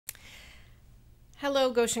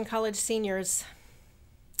Hello, Goshen College seniors.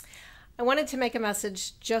 I wanted to make a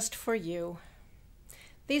message just for you.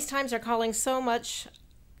 These times are calling so much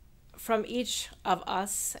from each of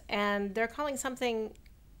us, and they're calling something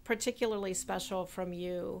particularly special from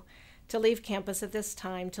you to leave campus at this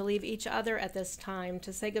time, to leave each other at this time,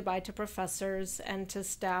 to say goodbye to professors and to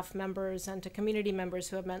staff members and to community members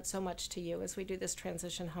who have meant so much to you as we do this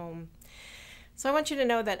transition home. So I want you to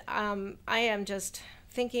know that I am just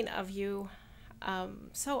thinking of you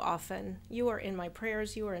so often. You are in my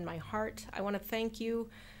prayers. You are in my heart. I want to thank you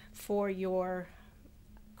for your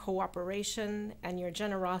cooperation and your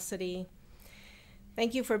generosity.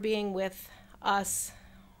 Thank you for being with us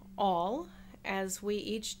all as we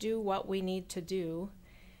each do what we need to do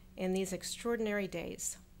in these extraordinary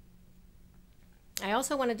days. I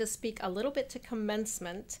also wanted to speak a little bit to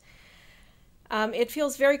commencement. It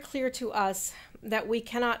feels very clear to us that we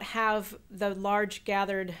cannot have the large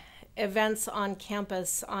gathered events on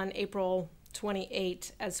campus on April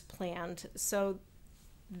 28 as planned. So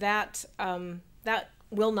that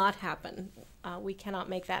will not happen. We cannot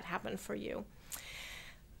make that happen for you.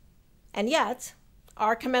 And yet,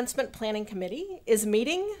 our commencement planning committee is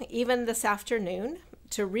meeting even this afternoon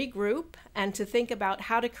to regroup and to think about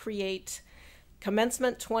how to create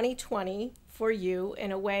commencement 2020 for you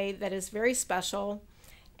in a way that is very special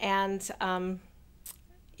and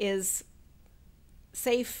is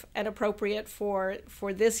safe and appropriate for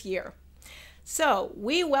this year. So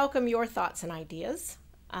we welcome your thoughts and ideas.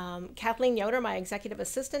 Kathleen Yoder, my executive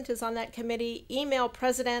assistant, is on that committee. Email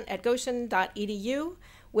president@goshen.edu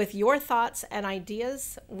with your thoughts and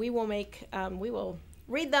ideas. We will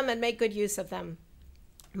read them and make good use of them.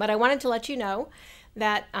 But I wanted to let you know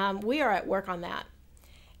that we are at work on that,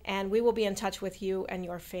 and we will be in touch with you and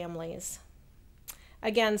your families.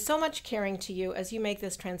 Again, so much caring to you as you make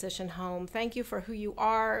this transition home. Thank you for who you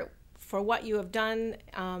are, for what you have done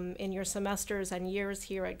in your semesters and years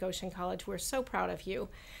here at Goshen College. We're so proud of you.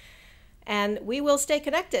 And we will stay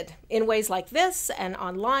connected in ways like this and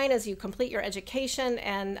online as you complete your education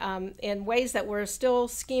and in ways that we're still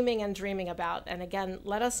scheming and dreaming about. And again,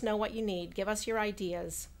 let us know what you need. Give us your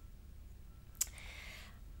ideas.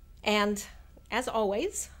 And as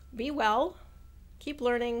always, be well, keep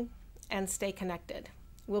learning, and stay connected.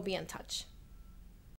 We'll be in touch.